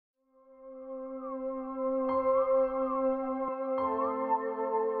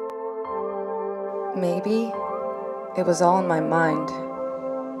Maybe it was all in my mind.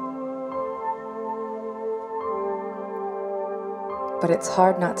 But it's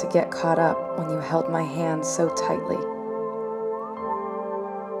hard not to get caught up when you held my hand so tightly.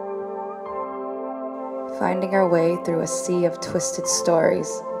 Finding our way through a sea of twisted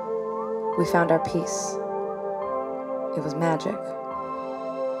stories, we found our peace. It was magic.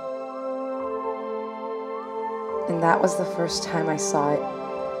 And that was the first time I saw it.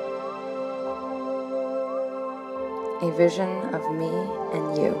 A vision of me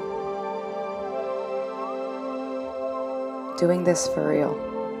and you. Doing this for real.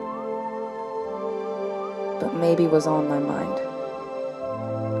 But maybe was all in my mind.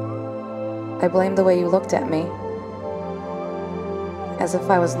 I blamed the way you looked at me, as if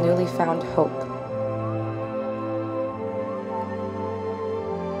I was newly found hope.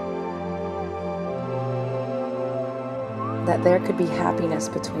 That there could be happiness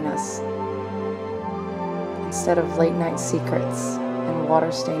between us, instead of late night secrets and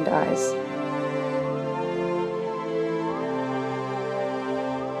water-stained eyes.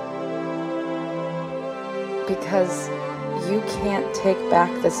 Because you can't take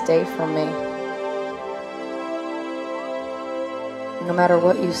back this day from me. No matter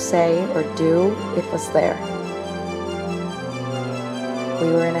what you say or do, it was there.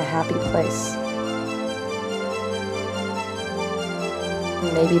 We were in a happy place.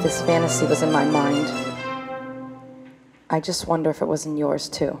 Maybe this fantasy was in my mind. I just wonder if it was in yours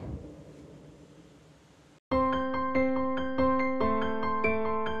too.